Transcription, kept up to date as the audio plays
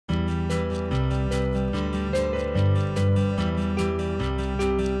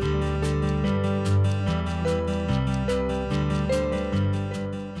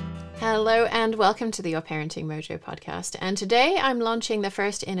Hello and welcome to the Your Parenting Mojo podcast. And today I'm launching the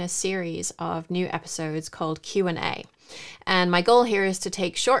first in a series of new episodes called Q&A. And my goal here is to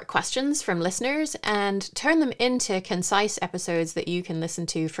take short questions from listeners and turn them into concise episodes that you can listen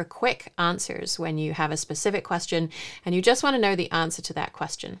to for quick answers when you have a specific question and you just want to know the answer to that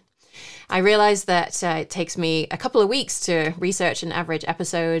question. I realize that it takes me a couple of weeks to research an average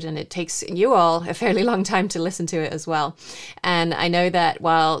episode, and it takes you all a fairly long time to listen to it as well. And I know that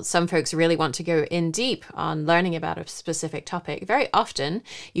while some folks really want to go in deep on learning about a specific topic, very often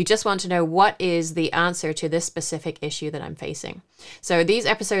you just want to know what is the answer to this specific issue that I'm facing. So these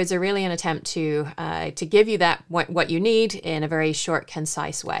episodes are really an attempt to give you that what you need in a very short,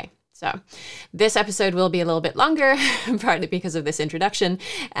 concise way. So this episode will be a little bit longer, partly because of this introduction,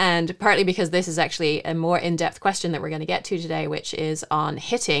 and partly because this is actually a more in-depth question that we're going to get to today, which is on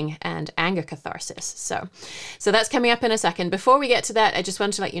hitting and anger catharsis. So that's coming up in a second. Before we get to that, I just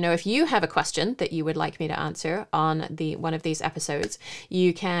want to let you know if you have a question that you would like me to answer on one of these episodes,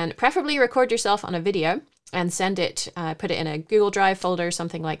 you can preferably record yourself on a video and send it, put it in a Google Drive folder,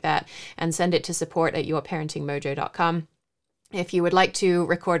 something like that, and send it to support@yourparentingmojo.com. If you would like to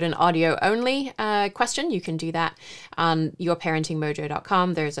record an audio only question, you can do that on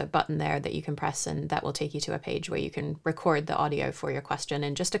yourparentingmojo.com. There's a button there that you can press, and that will take you to a page where you can record the audio for your question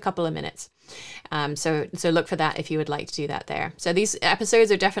in just a couple of minutes. So look for that if you would like to do that there. So these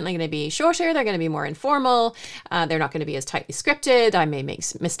episodes are definitely going to be shorter. They're going to be more informal. They're not going to be as tightly scripted. I may make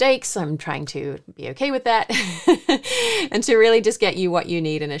mistakes. I'm trying to be okay with that and to really just get you what you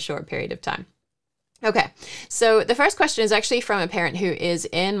need in a short period of time. Okay, so the first question is actually from a parent who is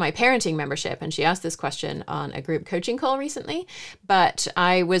in my parenting membership, and she asked this question on a group coaching call recently, but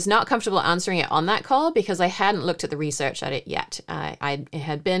I was not comfortable answering it on that call because I hadn't looked at the research at it yet. I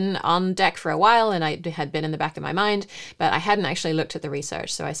had been on deck for a while and I had been in the back of my mind, but I hadn't actually looked at the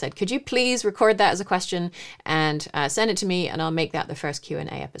research. So I said, could you please record that as a question and send it to me, and I'll make that the first Q&A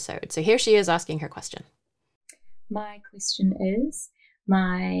episode. So here she is asking her question. My question is,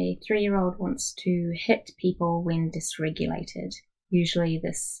 my 3-year-old wants to hit people when dysregulated. Usually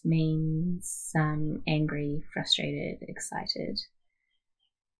this means angry, frustrated, excited.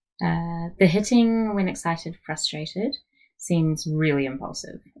 The hitting when excited, frustrated seems really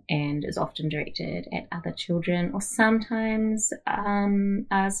impulsive and is often directed at other children or sometimes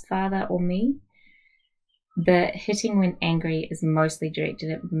as father or me. The hitting when angry is mostly directed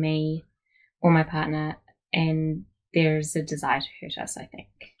at me or my partner, and there's a desire to hurt us, I think.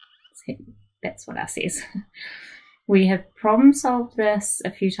 That's what ours says. We have problem solved this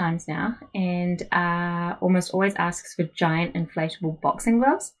a few times now, and almost always asks for giant inflatable boxing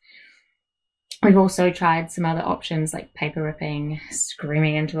gloves. We've also tried some other options like paper ripping,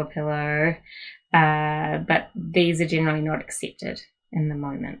 screaming into a pillow, but these are generally not accepted in the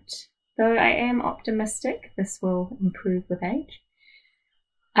moment. Though I am optimistic this will improve with age.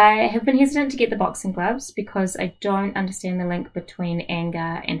 I have been hesitant to get the boxing gloves because I don't understand the link between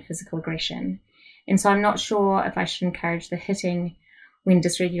anger and physical aggression. And so I'm not sure if I should encourage the hitting when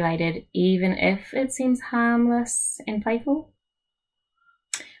dysregulated, even if it seems harmless and playful.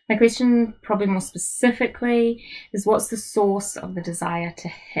 My question, probably more specifically, is what's the source of the desire to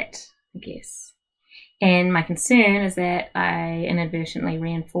hit, I guess. And my concern is that I inadvertently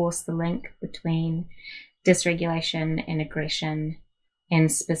reinforce the link between dysregulation and aggression, and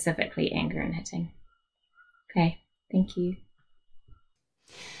specifically anger and hitting. Okay, thank you.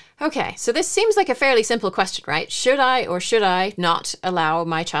 Okay, so this seems like a fairly simple question, right? Should I or should I not allow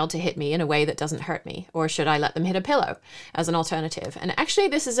my child to hit me in a way that doesn't hurt me? Or should I let them hit a pillow as an alternative? And actually,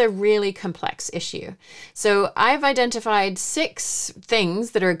 this is a really complex issue. So I've identified 6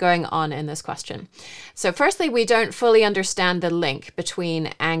 things that are going on in this question. So firstly, we don't fully understand the link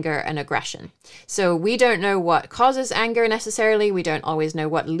between anger and aggression. So we don't know what causes anger necessarily. We don't always know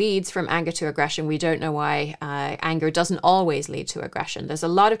what leads from anger to aggression. We don't know why anger doesn't always lead to aggression. There's a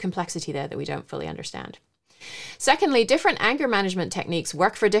lot of complexity there that we don't fully understand. Secondly, different anger management techniques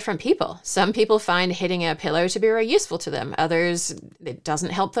work for different people. Some people find hitting a pillow to be very useful to them. Others, it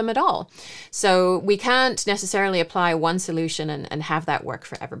doesn't help them at all. So we can't necessarily apply one solution and have that work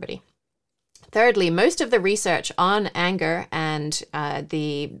for everybody. Thirdly, most of the research on anger and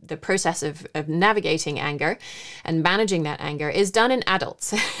the process of navigating anger and managing that anger is done in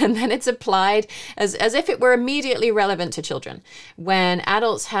adults. And then it's applied as if it were immediately relevant to children, when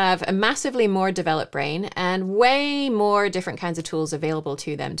adults have a massively more developed brain and way more different kinds of tools available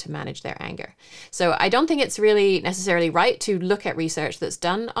to them to manage their anger. So I don't think it's really necessarily right to look at research that's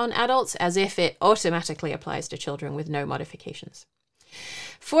done on adults as if it automatically applies to children with no modifications.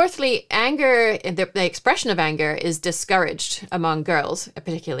 Fourthly, anger, the expression of anger is discouraged among girls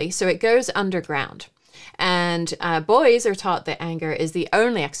particularly, so it goes underground. And boys are taught that anger is the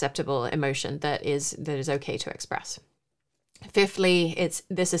only acceptable emotion that is okay to express. Fifthly,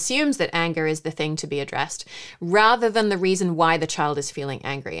 this assumes that anger is the thing to be addressed rather than the reason why the child is feeling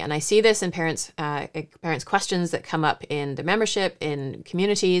angry. And I see this in parents' questions that come up in the membership, in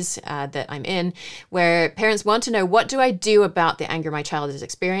communities that I'm in, where parents want to know, what do I do about the anger my child is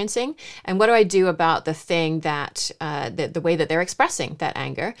experiencing? And what do I do about the thing that, the way that they're expressing that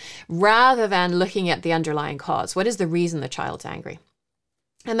anger, rather than looking at the underlying cause? What is the reason the child's angry?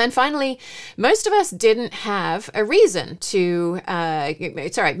 And then finally, most of us didn't have a reason to,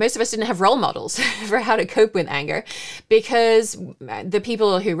 most of us didn't have role models for how to cope with anger, because the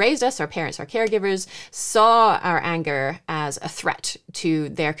people who raised us, our parents, our caregivers, saw our anger as a threat to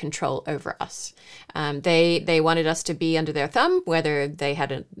their control over us. They wanted us to be under their thumb, whether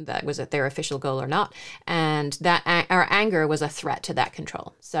that was their official goal or not, and that our anger was a threat to that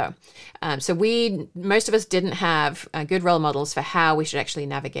control. So most of us didn't have good role models for how we should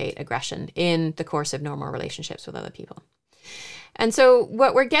actually navigate aggression in the course of normal relationships with other people. And so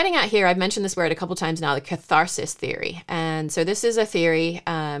what we're getting at here, I've mentioned this word a couple times now, the catharsis theory. And so this is a theory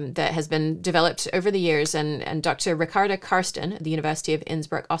that has been developed over the years, and Dr. Ricarda Karsten at the University of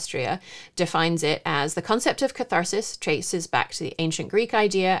Innsbruck, Austria, defines it as the concept of catharsis traces back to the ancient Greek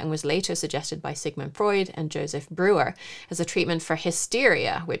idea and was later suggested by Sigmund Freud and Joseph Breuer as a treatment for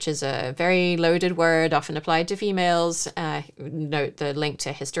hysteria, which is a very loaded word, often applied to females. Note the link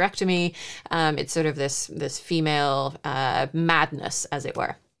to hysterectomy. It's sort of this female madness, as it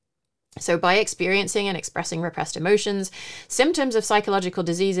were. So by experiencing and expressing repressed emotions, symptoms of psychological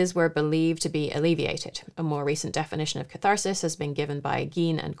diseases were believed to be alleviated. A more recent definition of catharsis has been given by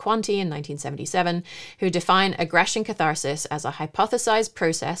Geen and Quanti in 1977, who define aggression catharsis as a hypothesized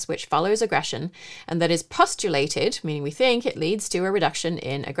process which follows aggression and that is postulated, meaning we think it leads to a reduction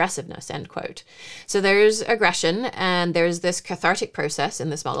in aggressiveness, end quote. So there's aggression and there's this cathartic process in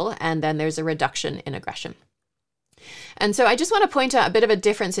this model, and then there's a reduction in aggression. And so I just want to point out a bit of a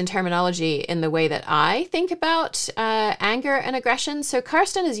difference in terminology in the way that I think about anger and aggression. So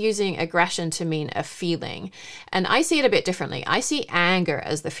Karsten is using aggression to mean a feeling, and I see it a bit differently. I see anger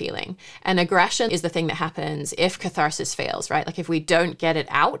as the feeling, and aggression is the thing that happens if catharsis fails, right? Like if we don't get it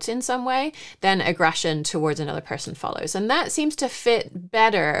out in some way, then aggression towards another person follows. And that seems to fit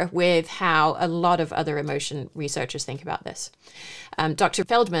better with how a lot of other emotion researchers think about this. Dr.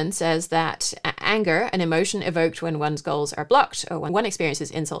 Feldman says that anger, an emotion evoked when one's goals are blocked or when one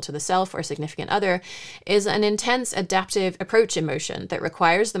experiences insult to the self or significant other, is an intense adaptive approach emotion that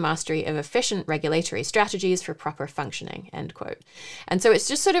requires the mastery of efficient regulatory strategies for proper functioning, end quote. And so it's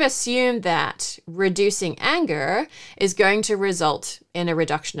just sort of assumed that reducing anger is going to result in a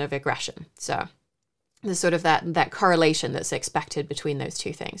reduction of aggression. So there's sort of that correlation that's expected between those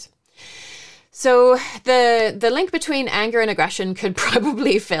two things. So the link between anger and aggression could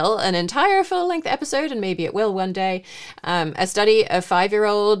probably fill an entire full-length episode, and maybe it will one day. A study of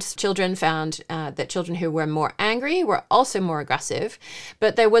 5-year-old children found that children who were more angry were also more aggressive,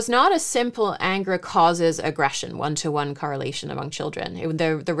 but there was not a simple anger causes aggression, one-to-one correlation among children.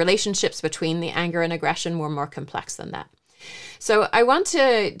 The relationships between the anger and aggression were more complex than that. So I want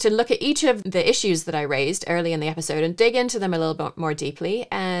to look at each of the issues that I raised early in the episode and dig into them a little bit more deeply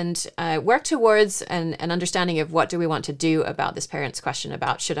and work towards an understanding of what do we want to do about this parent's question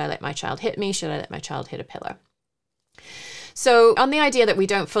about, should I let my child hit me? Should I let my child hit a pillow? So on the idea that we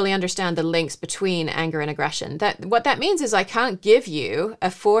don't fully understand the links between anger and aggression, what that means is I can't give you a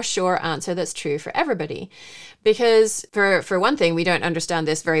for sure answer that's true for everybody. Because for one thing, we don't understand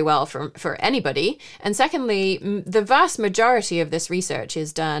this very well for anybody. And secondly, the vast majority of this research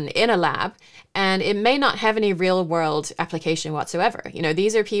is done in a lab, and it may not have any real world application whatsoever. You know,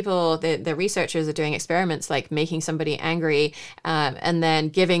 these are people, the researchers are doing experiments like making somebody angry and then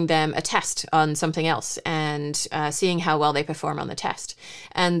giving them a test on something else and seeing how well they perform on the test.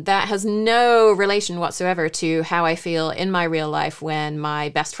 And that has no relation whatsoever to how I feel in my real life when my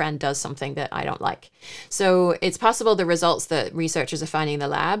best friend does something that I don't like. So it's possible the results that researchers are finding in the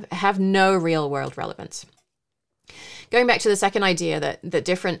lab have no real world relevance. Going back to the second idea that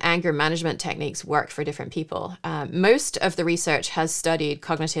different anger management techniques work for different people, most of the research has studied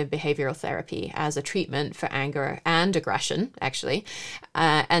cognitive behavioral therapy as a treatment for anger and aggression, actually,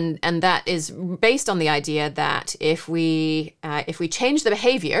 and that is based on the idea that if we change the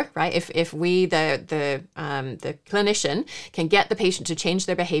behavior, right, if we the clinician can get the patient to change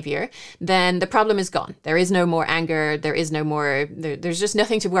their behavior, then the problem is gone. There is no more anger. There is no more. There's just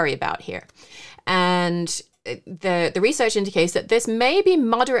nothing to worry about here. And the research indicates that this may be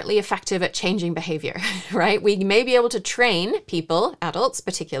moderately effective at changing behavior, right? We may be able to train people, adults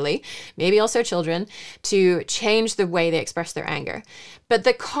particularly, maybe also children, to change the way they express their anger. But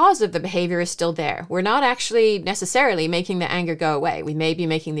the cause of the behavior is still there. We're not actually necessarily making the anger go away. We may be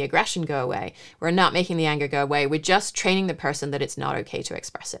making the aggression go away. We're not making the anger go away. We're just training the person that it's not okay to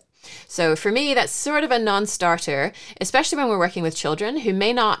express it. So for me, that's sort of a non-starter, especially when we're working with children who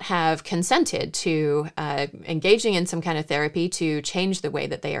may not have consented to engaging in some kind of therapy to change the way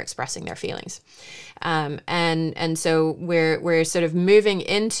that they are expressing their feelings. And so we're sort of moving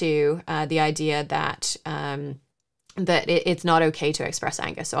into the idea that it's not okay to express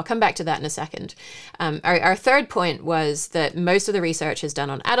anger. So I'll come back to that in a second. Our third point was that most of the research is done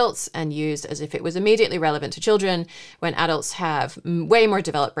on adults and used as if it was immediately relevant to children, when adults have way more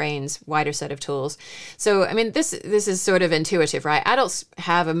developed brains, wider set of tools. So, I mean, this is sort of intuitive, right? Adults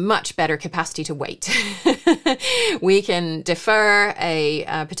have a much better capacity to wait. We can defer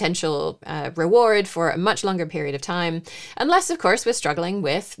a potential reward for a much longer period of time, unless, of course, we're struggling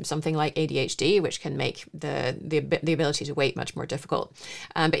with something like ADHD, which can make the ability to wait much more difficult.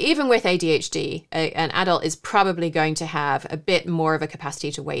 But even with ADHD, an adult is probably going to have a bit more of a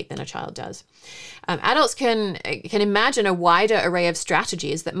capacity to wait than a child does. Adults can imagine a wider array of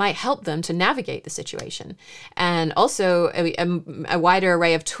strategies that might help them to navigate the situation, and also a wider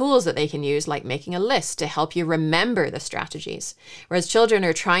array of tools that they can use, like making a list to help you remember the strategies. Whereas children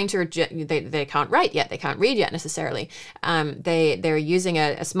are trying to, they can't write yet, they can't read yet necessarily. They're using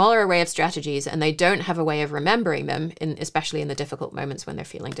a smaller array of strategies, and they don't have a way of remembering them, especially in the difficult moments when they're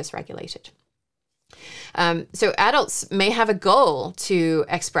feeling dysregulated. So adults may have a goal to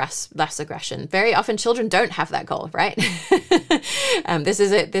express less aggression. Very often children don't have that goal, right? This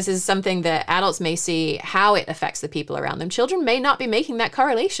is something that adults may see how it affects the people around them. Children may not be making that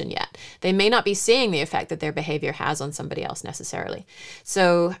correlation yet. They may not be seeing the effect that their behavior has on somebody else necessarily.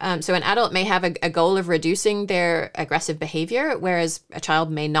 So an adult may have a goal of reducing their aggressive behavior, whereas a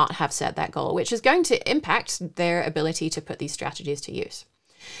child may not have set that goal, which is going to impact their ability to put these strategies to use.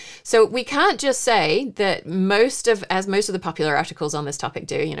 So we can't just say that most of the popular articles on this topic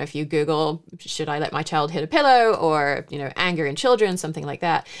do, if you Google, should I let my child hit a pillow, or, anger in children, something like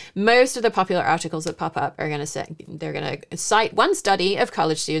that. Most of the popular articles that pop up are going to say, they're going to cite one study of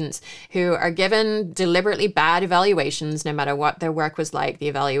college students who are given deliberately bad evaluations, no matter what their work was like. The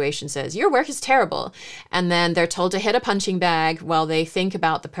evaluation says, your work is terrible. And then they're told to hit a punching bag while they think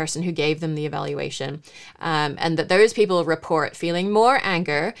about the person who gave them the evaluation. And that those people report feeling more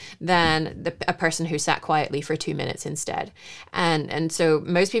anger than a person who sat quietly for 2 minutes instead. And so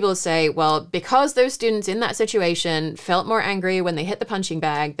most people say, well, because those students in that situation felt more angry when they hit the punching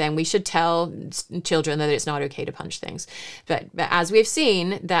bag, then we should tell children that it's not okay to punch things. But as we've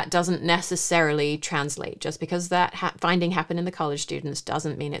seen, that doesn't necessarily translate. Just because that finding happened in the college students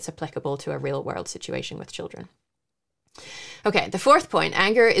doesn't mean it's applicable to a real world situation with children. Okay, the fourth point,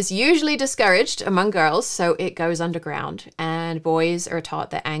 anger is usually discouraged among girls, so it goes underground, and boys are taught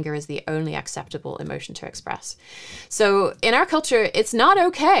that anger is the only acceptable emotion to express. So in our culture, it's not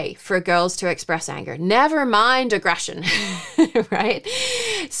okay for girls to express anger, never mind aggression, right?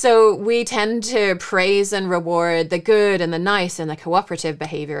 So we tend to praise and reward the good and the nice and the cooperative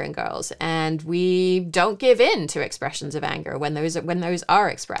behavior in girls, and we don't give in to expressions of anger when those are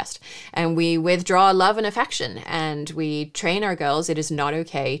expressed, and we withdraw love and affection, and we train our girls it is not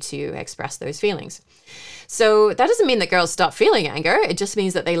okay to express those feelings. So that doesn't mean that girls stop feeling anger. It just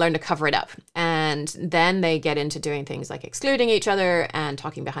means that they learn to cover it up. And then they get into doing things like excluding each other and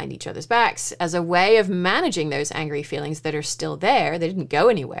talking behind each other's backs as a way of managing those angry feelings that are still there. They didn't go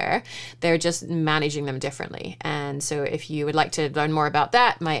anywhere. They're just managing them differently. And so if you would like to learn more about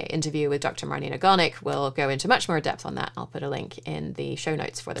that, my interview with Dr. Marlena Gornick will go into much more depth on that. I'll put a link in the show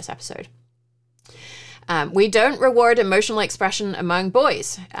notes for this episode. We don't reward emotional expression among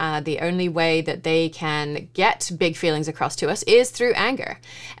boys. The only way that they can get big feelings across to us is through anger.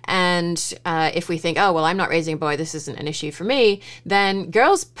 And if we think, oh, well, I'm not raising a boy, this isn't an issue for me, then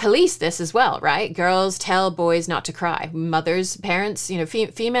girls police this as well, right? Girls tell boys not to cry. Mothers, parents,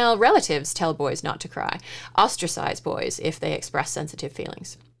 female relatives tell boys not to cry. Ostracize boys if they express sensitive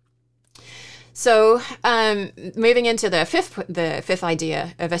feelings. So moving into the fifth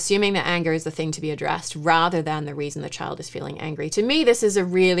idea of assuming that anger is the thing to be addressed rather than the reason the child is feeling angry. To me, this is a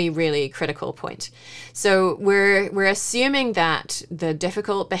really, really critical point. So we're assuming that the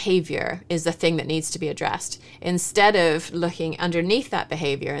difficult behavior is the thing that needs to be addressed, instead of looking underneath that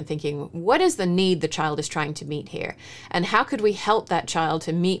behavior and thinking, what is the need the child is trying to meet here? And how could we help that child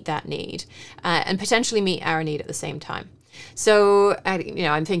to meet that need and potentially meet our need at the same time? So,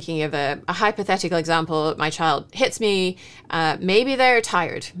 I'm thinking of a hypothetical example. My child hits me. Maybe they're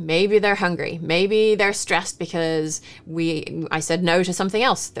tired. Maybe they're hungry. Maybe they're stressed because I said no to something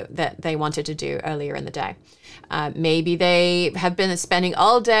else that they wanted to do earlier in the day. Maybe they have been spending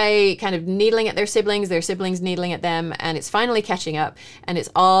all day kind of needling at their siblings needling at them, and it's finally catching up, and it's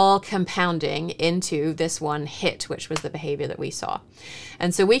all compounding into this one hit, which was the behavior that we saw.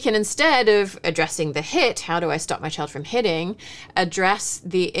 And so we can, instead of addressing the hit, how do I stop my child from hitting, address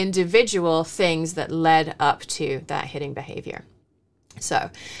the individual things that led up to that hitting behavior. So,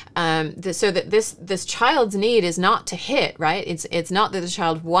 so that this child's need is not to hit, right? It's not that the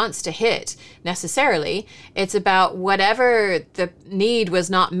child wants to hit necessarily. It's about whatever the need was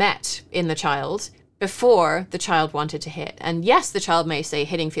not met in the child before the child wanted to hit. And yes, the child may say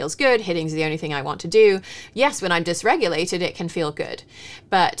hitting feels good. Hitting's the only thing I want to do. Yes, when I'm dysregulated, it can feel good,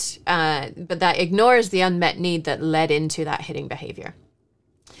 but that ignores the unmet need that led into that hitting behavior.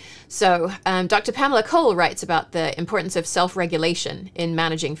 So Dr. Pamela Cole writes about the importance of self-regulation in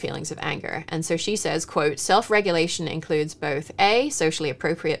managing feelings of anger. And so she says, quote, self-regulation includes both A, socially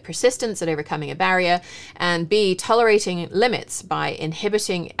appropriate persistence at overcoming a barrier, and B, tolerating limits by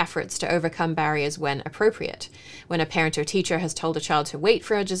inhibiting efforts to overcome barriers when appropriate. When a parent or teacher has told a child to wait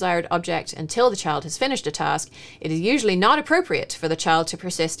for a desired object until the child has finished a task, it is usually not appropriate for the child to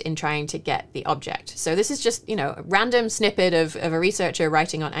persist in trying to get the object. So this is just, a random snippet of a researcher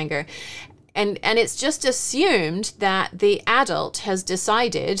writing on anger. And it's just assumed that the adult has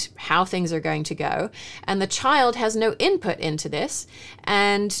decided how things are going to go, and the child has no input into this,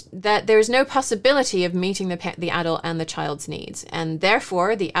 and that there's no possibility of meeting the adult and the child's needs, and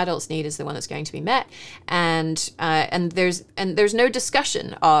therefore the adult's need is the one that's going to be met, and there's no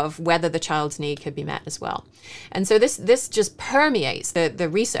discussion of whether the child's need could be met as well. And so this just permeates the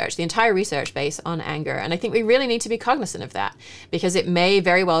research, the entire research base on anger, and I think we really need to be cognizant of that, because it may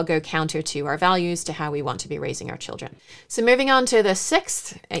very well go counter to our values, to how we want to be raising our children. So moving on to the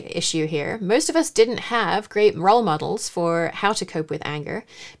sixth issue here, most of us didn't have great role models for how to cope with anger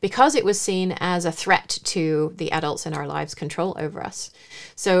because it was seen as a threat to the adults in our lives' control over us.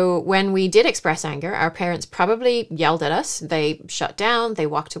 So when we did express anger, our parents probably yelled at us, they shut down, they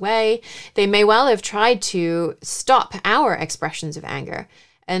walked away, they may well have tried to stop our expressions of anger.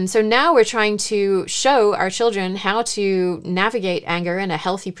 And so now we're trying to show our children how to navigate anger in a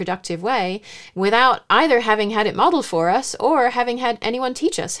healthy, productive way without either having had it modeled for us or having had anyone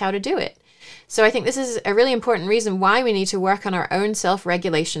teach us how to do it. So I think this is a really important reason why we need to work on our own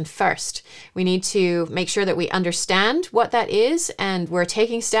self-regulation first. We need to make sure that we understand what that is, and we're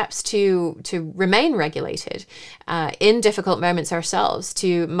taking steps to remain regulated in difficult moments ourselves,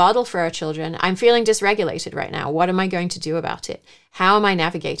 to model for our children, I'm feeling dysregulated right now. What am I going to do about it? How am I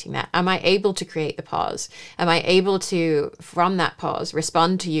navigating that? Am I able to create the pause? Am I able to, from that pause,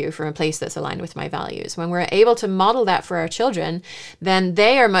 respond to you from a place that's aligned with my values? When we're able to model that for our children, then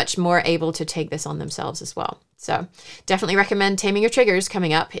they are much more able to take this on themselves as well. So definitely recommend Taming Your Triggers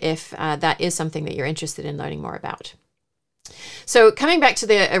coming up if that is something that you're interested in learning more about. So coming back to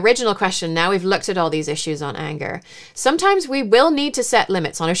the original question, now we've looked at all these issues on anger. Sometimes we will need to set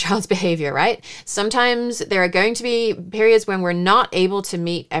limits on a child's behavior, right? Sometimes there are going to be periods when we're not able to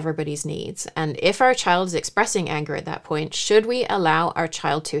meet everybody's needs. And if our child is expressing anger at that point, should we allow our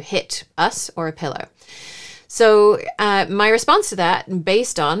child to hit us or a pillow? So my response to that,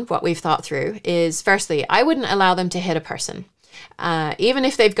 based on what we've thought through, is firstly, I wouldn't allow them to hit a person. Even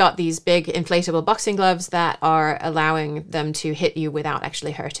if they've got these big inflatable boxing gloves that are allowing them to hit you without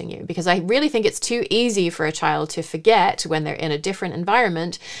actually hurting you. Because I really think it's too easy for a child to forget when they're in a different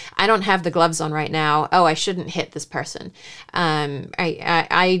environment, I don't have the gloves on right now, oh, I shouldn't hit this person.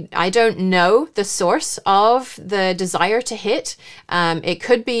 I don't know the source of the desire to hit. It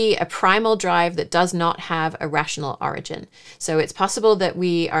could be a primal drive that does not have a rational origin. So it's possible that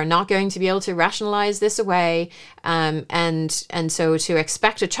we are not going to be able to rationalize this away, and so to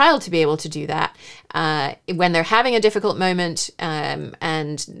expect a child to be able to do that when they're having a difficult moment,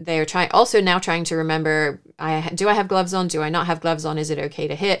 and they're also now trying to remember, do I have gloves on? Do I not have gloves on? Is it okay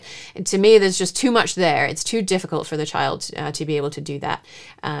to hit? And to me, there's just too much there. It's too difficult for the child to be able to do that.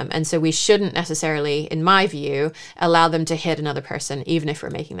 And so we shouldn't necessarily, in my view, allow them to hit another person, even if we're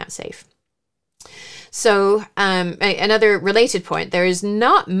making that safe. So another related point, there is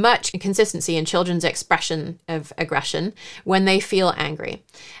not much consistency in children's expression of aggression when they feel angry.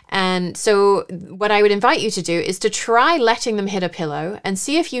 And so what I would invite you to do is to try letting them hit a pillow and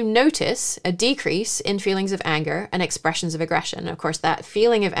see if you notice a decrease in feelings of anger and expressions of aggression. Of course, that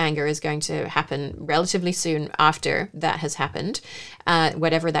feeling of anger is going to happen relatively soon after that has happened,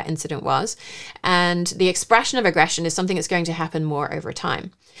 whatever that incident was. And the expression of aggression is something that's going to happen more over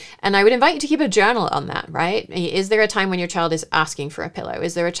time. And I would invite you to keep a journal on that, right? Is there a time when your child is asking for a pillow?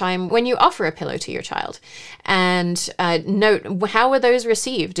 Is there a time when you offer a pillow to your child? And note, how were those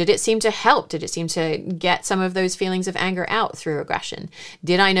received? Did it seem to help? Did it seem to get some of those feelings of anger out through aggression?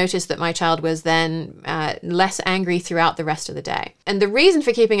 Did I notice that my child was then less angry throughout the rest of the day? And the reason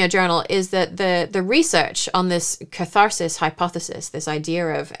for keeping a journal is that the research on this catharsis hypothesis, this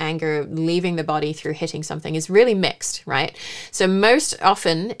idea of anger leaving the body through hitting something, is really mixed, right? So most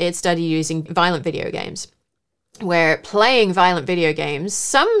often it's studied using violent video games, where playing violent video games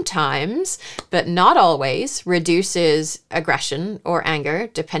sometimes, but not always, reduces aggression or anger,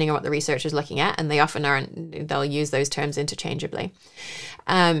 depending on what the research is looking at, and they often aren't, they'll use those terms interchangeably.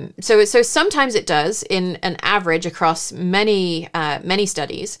 So sometimes it does in an average across many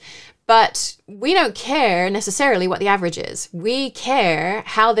studies, but we don't care necessarily what the average is. We care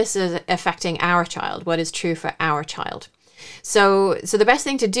how this is affecting our child, what is true for our child. So the best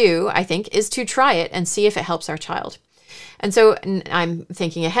thing to do, I think, is to try it and see if it helps our child. And so I'm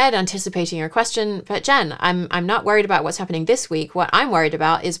thinking ahead, anticipating your question, but Jen, I'm not worried about what's happening this week. What I'm worried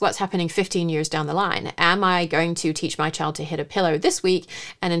about is what's happening 15 years down the line. Am I going to teach my child to hit a pillow this week,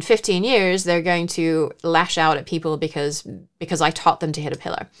 and in 15 years they're going to lash out at people because I taught them to hit a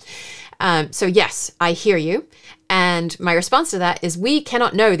pillow? So yes, I hear you. And my response to that is we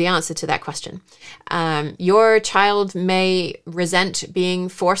cannot know the answer to that question. Your child may resent being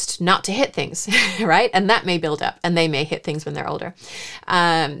forced not to hit things, right? And that may build up, and they may hit things when they're older.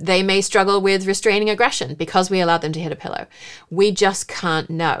 They may struggle with restraining aggression because we allowed them to hit a pillow. We just can't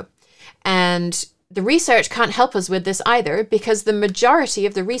know. And the research can't help us with this either, because the majority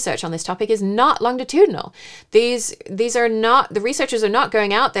of the research on this topic is not longitudinal. These are not, the researchers are not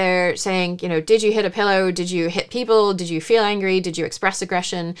going out there saying, did you hit a pillow? Did you hit people? Did you feel angry? Did you express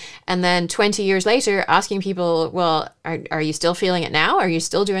aggression? And then 20 years later asking people, well, are you still feeling it now? Are you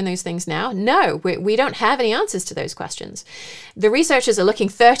still doing those things now? No, we don't have any answers to those questions. The researchers are looking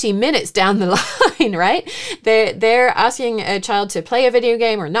 30 minutes down the line, right? They're asking a child to play a video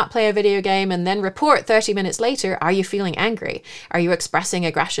game or not play a video game, and then report 30 minutes later, are you feeling angry? Are you expressing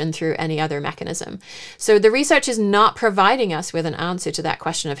aggression through any other mechanism? So the research is not providing us with an answer to that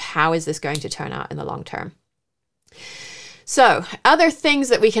question of how is this going to turn out in the long term. So other things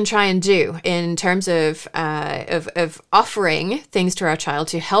that we can try and do in terms of offering things to our child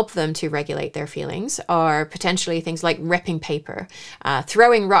to help them to regulate their feelings are potentially things like ripping paper.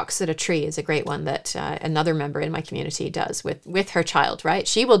 Throwing rocks at a tree is a great one that another member in my community does with her child, right?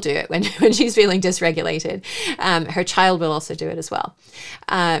 She will do it when she's feeling dysregulated. Her child will also do it as well.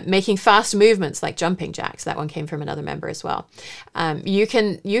 Making fast movements like jumping jacks. That one came from another member as well. You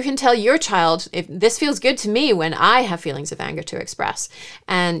can tell your child, if this feels good to me when I have feelings of anger to express,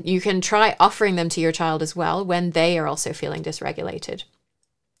 and you can try offering them to your child as well when they are also feeling dysregulated.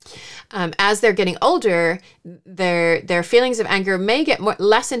 As they're getting older, their feelings of anger may get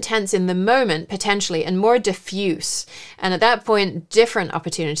less intense in the moment, potentially, and more diffuse. And at that point, different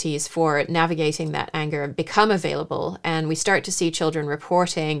opportunities for navigating that anger become available. And we start to see children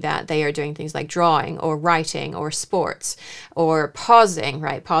reporting that they are doing things like drawing or writing or sports or pausing,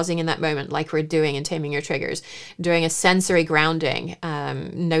 right? Pausing in that moment, like we're doing in Taming Your Triggers, doing a sensory grounding,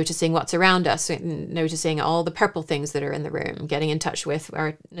 noticing what's around us, noticing all the purple things that are in the room, getting in touch with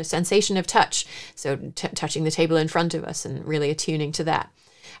our sensation of touch, so touching the table in front of us and really attuning to that.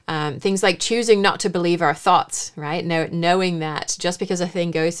 Things like choosing not to believe our thoughts, right? Knowing that just because a thing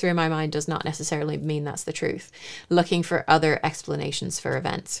goes through my mind does not necessarily mean that's the truth. Looking for other explanations for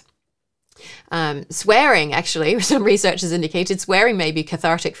events. Swearing, actually, some research has indicated swearing may be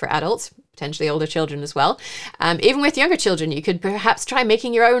cathartic for adults, potentially older children as well. Even with younger children, you could perhaps try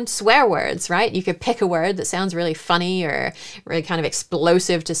making your own swear words, right? You could pick a word that sounds really funny or really kind of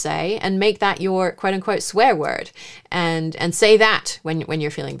explosive to say and make that your quote unquote swear word and say that when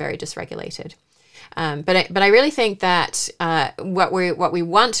you're feeling very dysregulated. But I really think that what we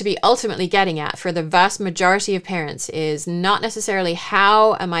want to be ultimately getting at for the vast majority of parents is not necessarily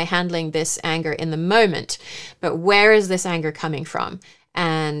how am I handling this anger in the moment, but where is this anger coming from?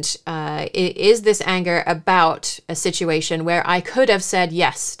 And is this anger about a situation where I could have said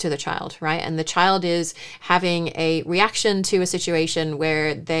yes to the child, right? And the child is having a reaction to a situation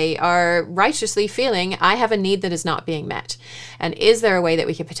where they are righteously feeling, I have a need that is not being met. And is there a way that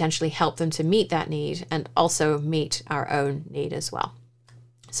we could potentially help them to meet that need and also meet our own need as well?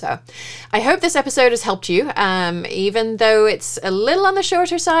 So I hope this episode has helped you. Even though it's a little on the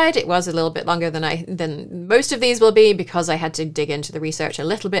shorter side, it was a little bit longer than most of these will be because I had to dig into the research a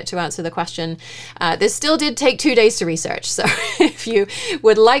little bit to answer the question. This still did take 2 days to research. So if you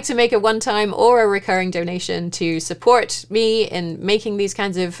would like to make a one-time or a recurring donation to support me in making these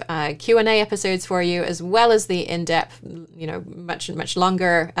kinds of Q&A episodes for you, as well as the in-depth, much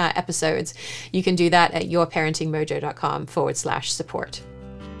longer episodes, you can do that at yourparentingmojo.com/support.